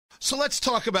So let's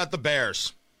talk about the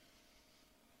Bears.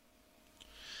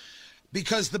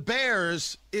 Because the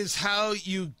Bears is how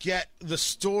you get the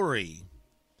story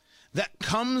that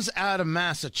comes out of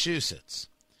Massachusetts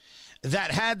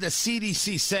that had the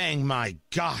CDC saying, my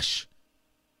gosh,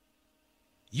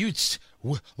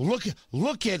 look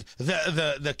at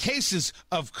the cases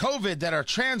of COVID that are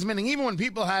transmitting even when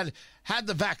people had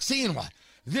the vaccine.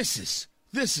 This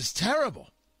is terrible.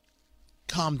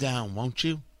 Calm down, won't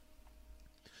you?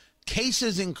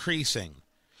 Cases increasing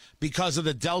because of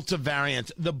the Delta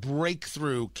variant, the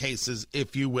breakthrough cases,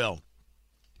 if you will,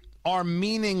 are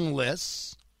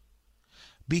meaningless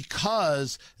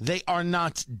because they are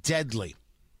not deadly.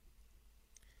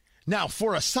 Now,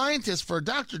 for a scientist, for a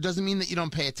doctor, doesn't mean that you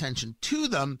don't pay attention to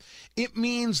them. It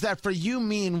means that for you,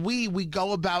 me, and we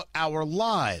go about our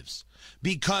lives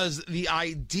because the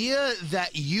idea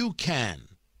that you can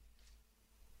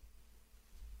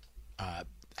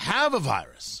have a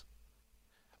virus,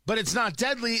 but it's not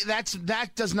deadly, that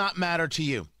does not matter to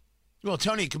you. Well,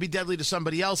 Tony, it could be deadly to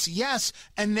somebody else. Yes,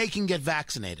 and they can get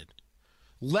vaccinated.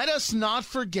 Let us not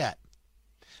forget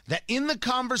that in the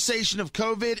conversation of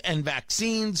COVID and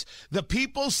vaccines, the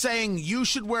people saying you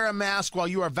should wear a mask while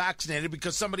you are vaccinated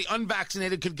because somebody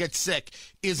unvaccinated could get sick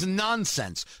is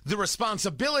nonsense. The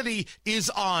responsibility is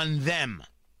on them.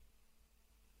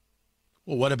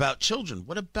 Well, what about children?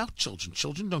 What about children?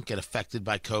 Children don't get affected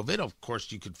by COVID. Of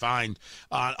course, you could find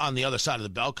on the other side of the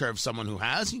bell curve someone who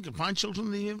has. You can find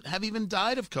children that have even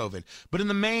died of COVID. But in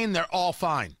the main, they're all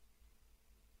fine.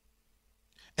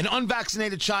 An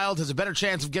unvaccinated child has a better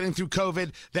chance of getting through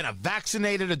COVID than a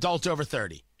vaccinated adult over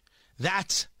 30.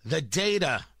 That's the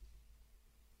data.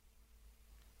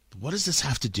 What does this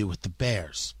have to do with the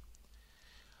Bears?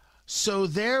 So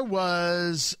there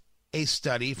was a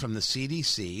study from the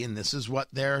CDC, and this is what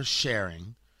they're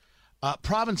sharing.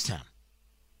 Provincetown.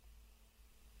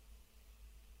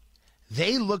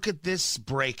 They look at this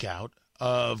breakout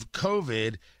of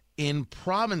COVID in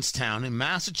Provincetown in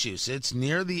Massachusetts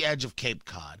near the edge of Cape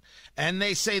Cod. And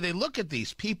they say they look at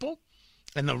these people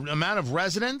and the amount of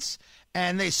residents,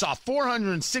 and they saw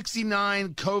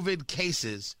 469 COVID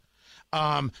cases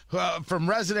from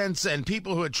residents and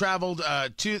people who had traveled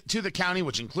to the county,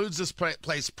 which includes this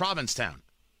place, Provincetown.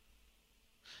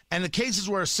 And the cases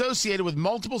were associated with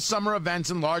multiple summer events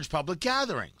and large public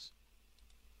gatherings.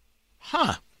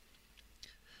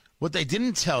 What they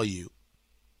didn't tell you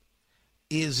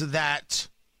is that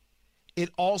it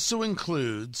also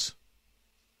includes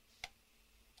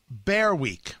Bear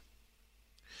Week.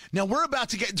 Now, we're about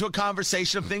to get into a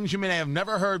conversation of things you may have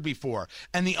never heard before,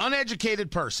 and the uneducated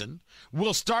person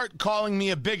will start calling me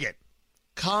a bigot.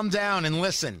 Calm down and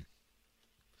listen.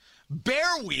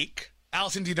 Bear Week.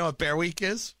 Allison, do you know what Bear Week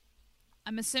is?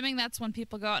 I'm assuming that's when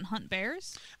people go out and hunt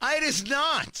bears? It is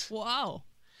not. Wow.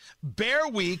 Bear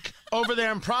Week over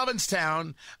there in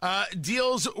Provincetown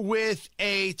deals with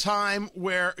a time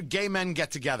where gay men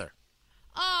get together.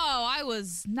 Oh, I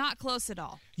was not close at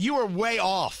all. You were way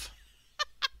off.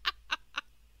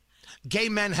 Gay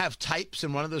men have types,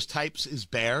 and one of those types is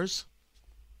bears.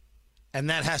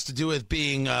 And that has to do with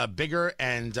being bigger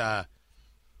and, I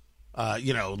don't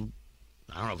know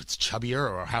if it's chubbier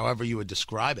or however you would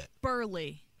describe it.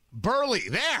 Burly. Burly,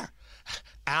 there.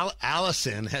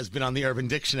 Allison has been on the Urban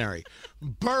Dictionary.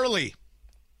 Burly.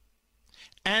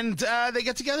 And they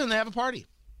get together and they have a party.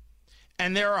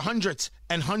 And there are hundreds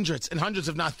and hundreds and hundreds,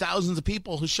 if not thousands of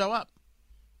people who show up.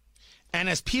 And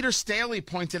as Peter Staley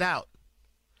pointed out,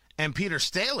 and Peter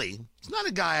Staley is not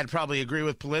a guy I'd probably agree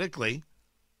with politically,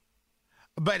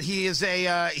 but he's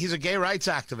a gay rights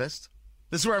activist.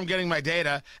 This is where I'm getting my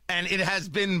data, and it has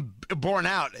been borne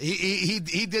out. He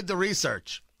did the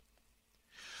research.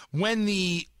 When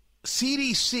the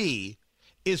CDC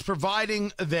is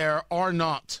providing their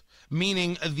R0,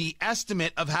 meaning the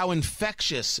estimate of how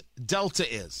infectious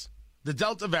Delta is, the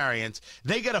Delta variant,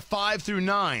 they get a 5 through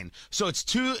 9. So it's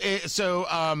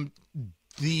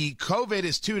the COVID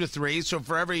is 2 to 3. So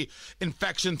for every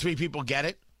infection, 3 people get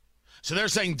it. So they're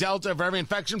saying Delta, for every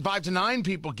infection, 5 to 9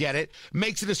 people get it,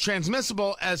 makes it as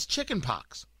transmissible as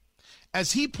chickenpox.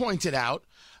 As he pointed out,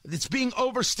 it's being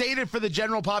overstated for the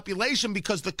general population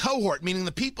because the cohort, meaning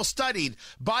the people studied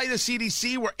by the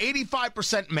CDC, were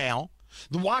 85% male.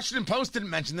 The Washington Post didn't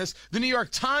mention this. The New York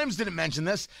Times didn't mention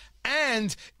this.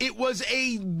 And it was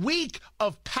a week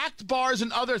of packed bars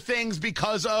and other things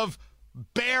because of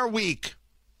Bear Week.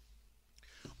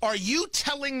 Are you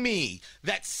telling me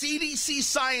that CDC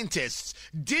scientists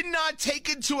did not take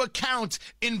into account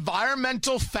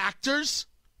environmental factors?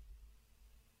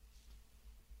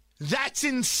 That's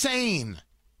insane.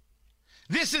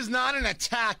 This is not an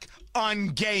attack on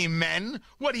gay men.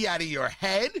 What, are you out of your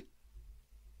head?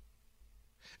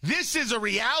 This is a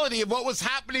reality of what was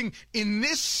happening in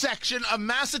this section of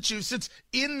Massachusetts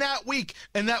in that week.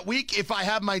 And that week, if I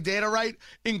have my data right,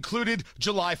 included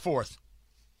July 4th.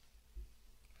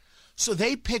 So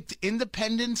they picked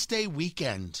Independence Day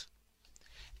weekend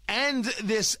and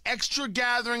this extra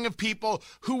gathering of people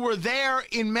who were there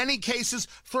in many cases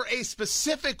for a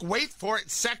specific, wait for it,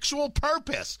 sexual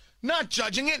purpose. Not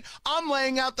judging it. I'm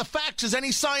laying out the facts as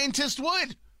any scientist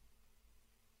would.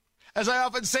 As I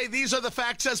often say, these are the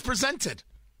facts as presented.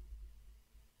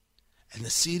 And the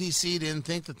CDC didn't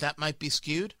think that that might be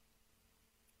skewed?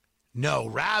 No,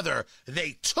 rather,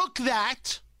 they took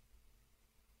that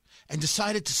and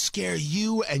decided to scare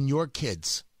you and your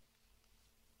kids.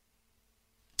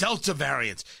 Delta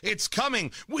variant, it's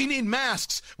coming. We need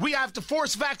masks. We have to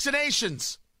force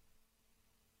vaccinations.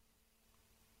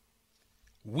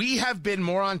 We have been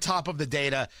more on top of the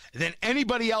data than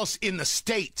anybody else in the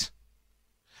state.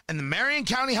 And the Marion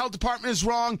County Health Department is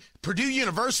wrong. Purdue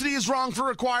University is wrong for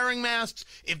requiring masks.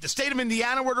 If the state of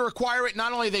Indiana were to require it,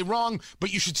 not only are they wrong,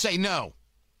 but you should say no.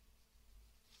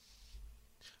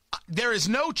 There is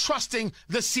no trusting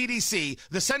the CDC.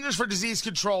 The Centers for Disease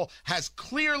Control has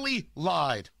clearly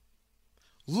lied.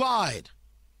 Lied.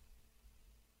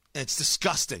 And it's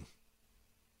disgusting.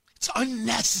 It's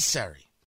unnecessary.